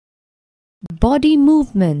Body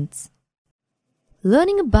movements.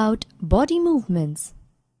 Learning about body movements.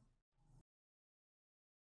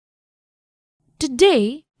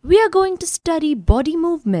 Today, we are going to study body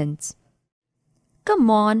movements. Come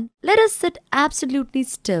on, let us sit absolutely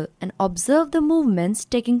still and observe the movements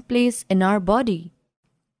taking place in our body.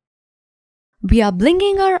 We are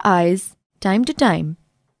blinking our eyes time to time.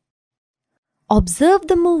 Observe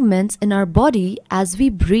the movements in our body as we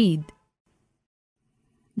breathe.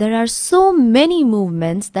 There are so many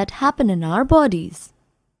movements that happen in our bodies.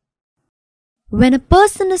 When a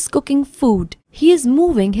person is cooking food, he is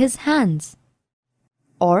moving his hands.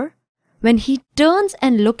 Or, when he turns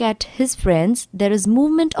and looks at his friends, there is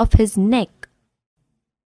movement of his neck.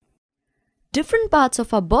 Different parts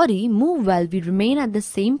of our body move while we remain at the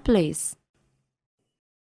same place.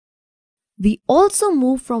 We also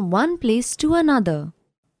move from one place to another.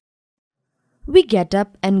 We get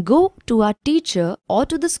up and go to our teacher or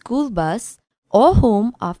to the school bus or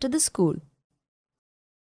home after the school.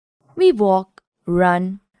 We walk,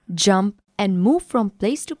 run, jump and move from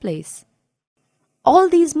place to place. All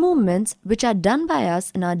these movements which are done by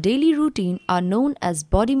us in our daily routine are known as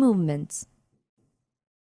body movements.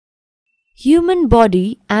 Human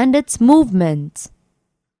body and its movements.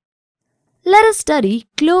 Let us study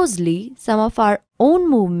closely some of our own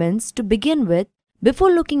movements to begin with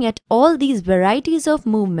before looking at all these varieties of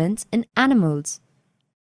movements in animals.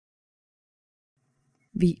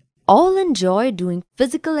 We all enjoy doing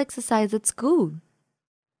physical exercise at school.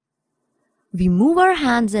 We move our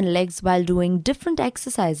hands and legs while doing different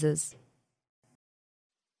exercises.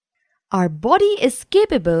 Our body is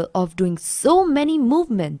capable of doing so many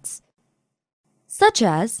movements, such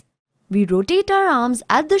as we rotate our arms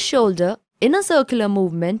at the shoulder in a circular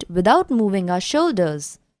movement without moving our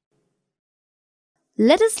shoulders.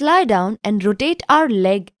 Let us lie down and rotate our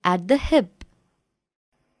leg at the hip.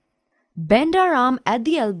 Bend our arm at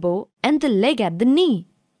the elbow and the leg at the knee.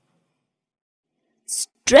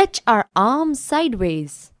 Stretch our arm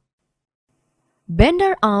sideways. Bend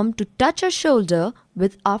our arm to touch our shoulder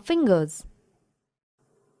with our fingers.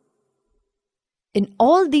 In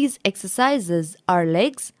all these exercises, our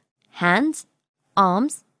legs, hands,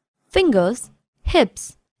 arms, fingers,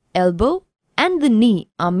 hips, elbow, and the knee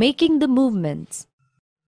are making the movements.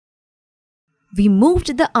 We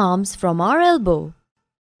moved the arms from our elbow.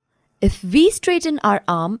 If we straighten our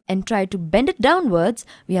arm and try to bend it downwards,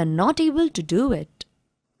 we are not able to do it.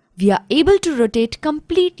 We are able to rotate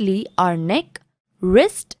completely our neck,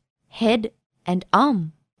 wrist, head, and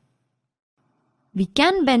arm. We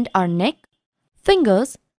can bend our neck,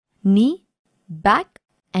 fingers, knee, back,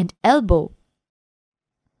 and elbow.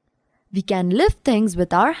 We can lift things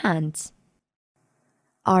with our hands.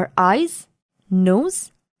 Our eyes,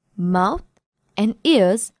 nose, mouth, and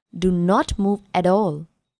ears do not move at all.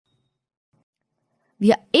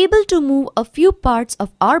 We are able to move a few parts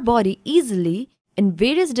of our body easily in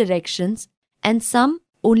various directions and some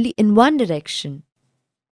only in one direction.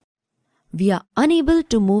 We are unable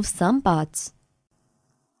to move some parts.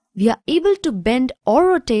 We are able to bend or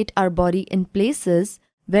rotate our body in places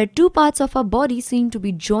where two parts of our body seem to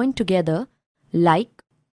be joined together, like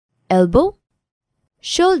elbow,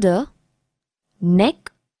 shoulder,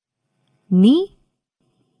 neck, knee,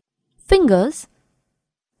 fingers,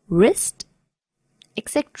 wrist,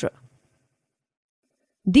 etc.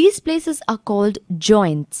 These places are called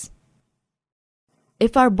joints.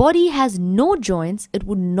 If our body has no joints, it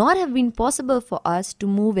would not have been possible for us to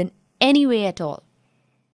move in any way at all.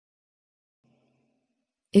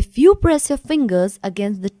 If you press your fingers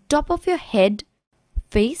against the top of your head,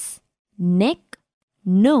 face, neck,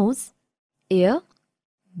 nose, ear,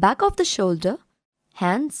 back of the shoulder,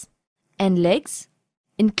 hands, and legs,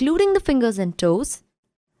 including the fingers and toes,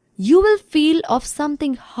 you will feel of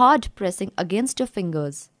something hard pressing against your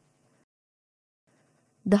fingers.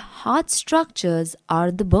 The hard structures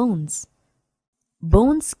are the bones.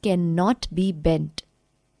 Bones cannot be bent.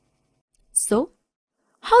 So,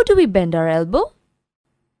 how do we bend our elbow?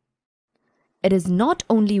 It is not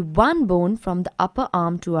only one bone from the upper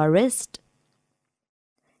arm to our wrist.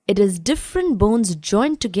 It is different bones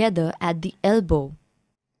joined together at the elbow.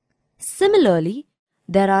 Similarly,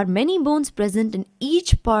 there are many bones present in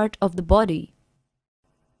each part of the body.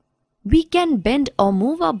 We can bend or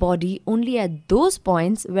move our body only at those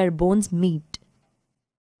points where bones meet.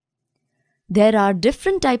 There are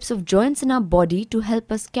different types of joints in our body to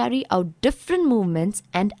help us carry out different movements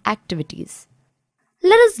and activities.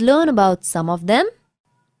 Let us learn about some of them.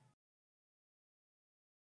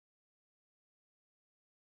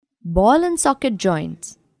 Ball and socket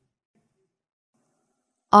joints.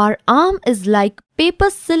 Our arm is like paper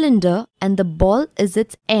cylinder and the ball is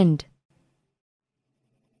its end.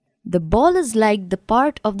 The ball is like the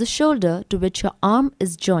part of the shoulder to which your arm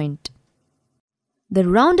is joined. The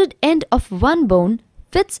rounded end of one bone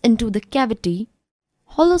fits into the cavity,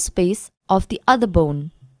 hollow space of the other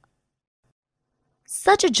bone.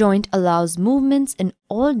 Such a joint allows movements in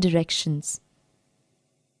all directions.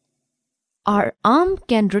 Our arm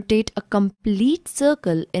can rotate a complete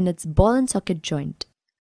circle in its ball and socket joint.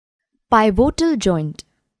 Pivotal joint.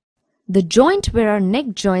 The joint where our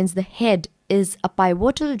neck joins the head is a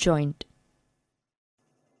pivotal joint.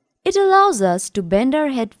 It allows us to bend our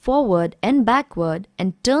head forward and backward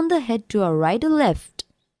and turn the head to our right or left.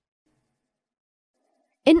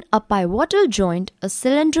 In a pivotal joint, a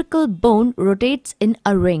cylindrical bone rotates in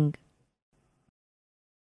a ring.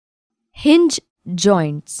 Hinge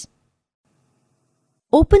joints.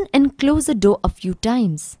 Open and close the door a few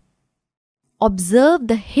times. Observe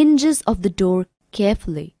the hinges of the door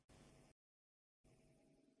carefully.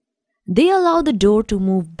 They allow the door to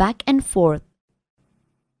move back and forth.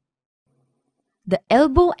 The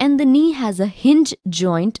elbow and the knee has a hinge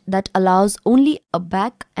joint that allows only a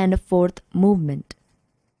back and a forth movement.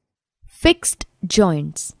 Fixed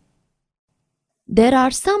joints. There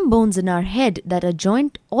are some bones in our head that are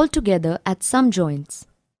joined altogether at some joints.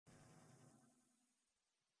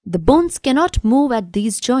 The bones cannot move at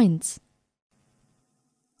these joints.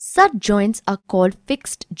 Such joints are called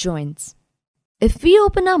fixed joints. If we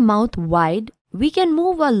open our mouth wide, we can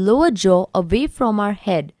move our lower jaw away from our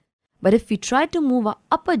head, but if we try to move our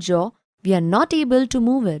upper jaw, we are not able to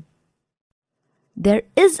move it. There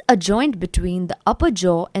is a joint between the upper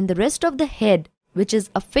jaw and the rest of the head, which is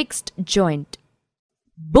a fixed joint.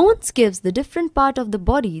 Bones gives the different part of the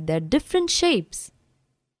body their different shapes.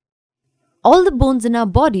 All the bones in our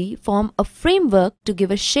body form a framework to give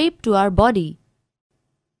a shape to our body.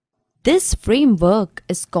 This framework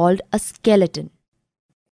is called a skeleton.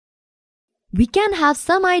 We can have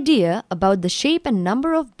some idea about the shape and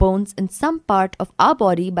number of bones in some part of our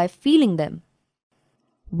body by feeling them.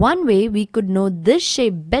 One way we could know this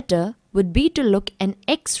shape better would be to look at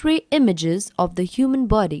X-ray images of the human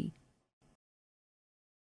body.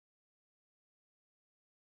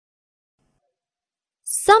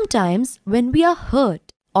 Sometimes when we are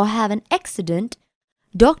hurt or have an accident,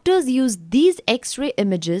 doctors use these X-ray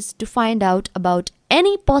images to find out about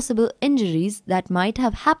any possible injuries that might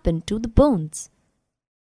have happened to the bones.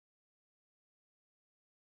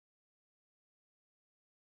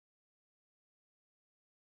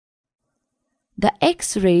 The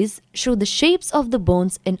X-rays show the shapes of the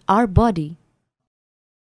bones in our body.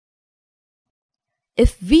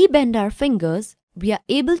 If we bend our fingers, we are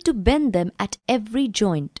able to bend them at every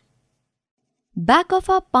joint. Back of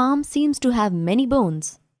our palm seems to have many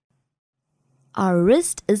bones. Our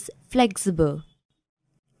wrist is flexible.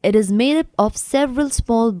 It is made up of several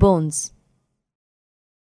small bones.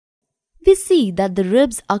 We see that the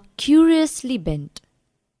ribs are curiously bent.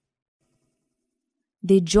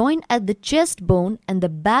 They join at the chest bone and the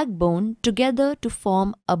backbone together to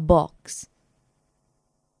form a box.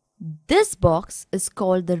 This box is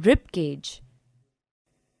called the rib cage.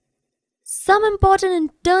 Some important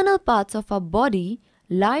internal parts of our body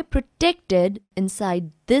lie protected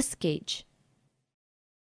inside this cage.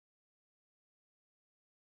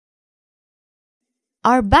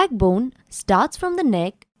 Our backbone starts from the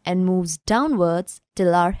neck and moves downwards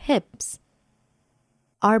till our hips.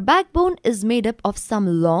 Our backbone is made up of some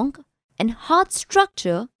long and hard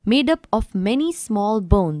structure made up of many small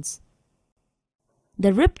bones.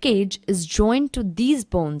 The rib cage is joined to these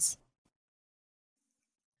bones.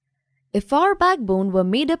 If our backbone were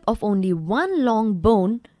made up of only one long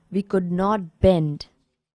bone, we could not bend.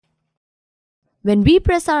 When we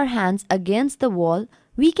press our hands against the wall,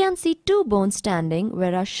 we can see two bones standing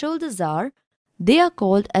where our shoulders are. They are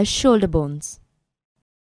called as shoulder bones.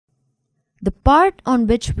 The part on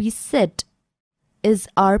which we sit is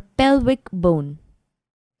our pelvic bone.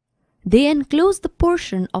 They enclose the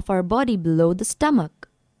portion of our body below the stomach.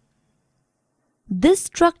 This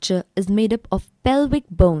structure is made up of pelvic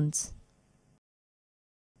bones.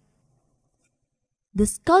 The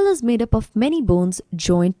skull is made up of many bones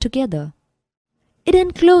joined together. It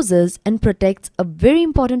encloses and protects a very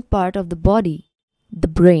important part of the body, the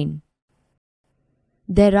brain.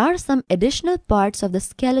 There are some additional parts of the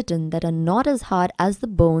skeleton that are not as hard as the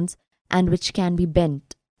bones and which can be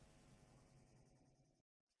bent.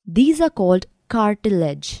 These are called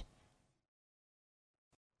cartilage.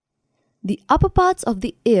 The upper parts of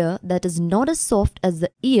the ear that is not as soft as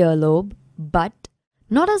the earlobe but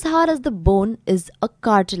not as hard as the bone is a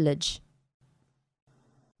cartilage.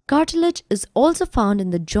 Cartilage is also found in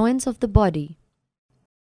the joints of the body.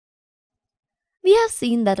 We have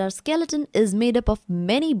seen that our skeleton is made up of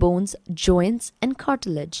many bones, joints, and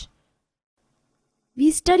cartilage. We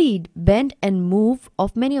studied bend and move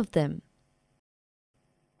of many of them.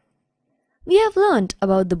 We have learnt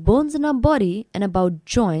about the bones in our body and about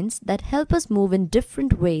joints that help us move in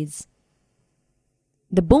different ways.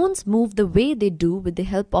 The bones move the way they do with the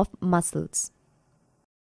help of muscles.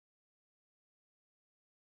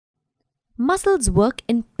 Muscles work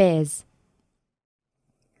in pairs.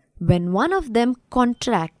 When one of them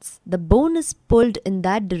contracts, the bone is pulled in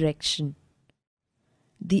that direction.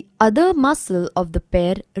 The other muscle of the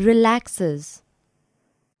pair relaxes.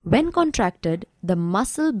 When contracted, the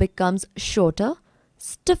muscle becomes shorter,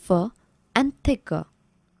 stiffer, and thicker.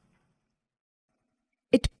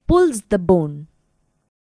 It pulls the bone.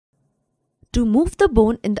 To move the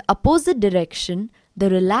bone in the opposite direction, the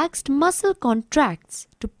relaxed muscle contracts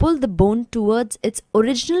to pull the bone towards its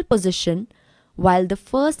original position while the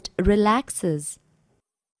first relaxes.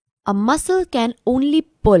 A muscle can only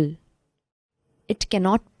pull. It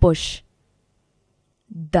cannot push.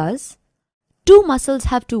 Thus, two muscles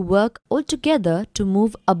have to work altogether to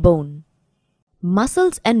move a bone.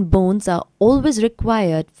 Muscles and bones are always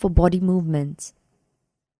required for body movements.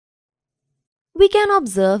 We can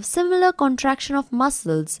observe similar contraction of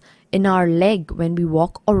muscles in our leg when we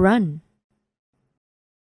walk or run.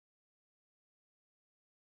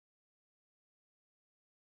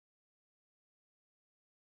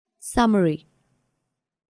 Summary.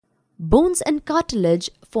 Bones and cartilage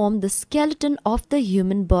form the skeleton of the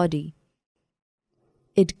human body.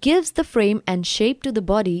 It gives the frame and shape to the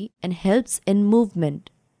body and helps in movement.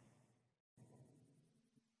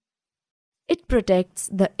 It protects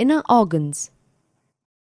the inner organs.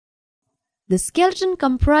 The skeleton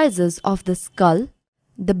comprises of the skull,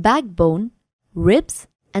 the backbone, ribs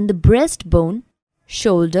and the breastbone,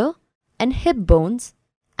 shoulder and hip bones,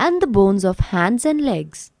 and the bones of hands and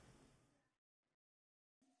legs.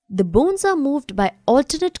 The bones are moved by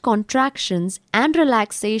alternate contractions and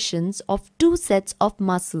relaxations of two sets of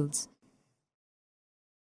muscles.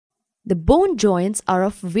 The bone joints are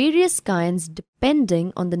of various kinds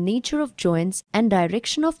depending on the nature of joints and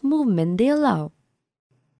direction of movement they allow.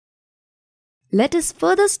 Let us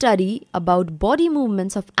further study about body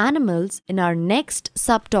movements of animals in our next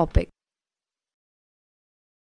subtopic.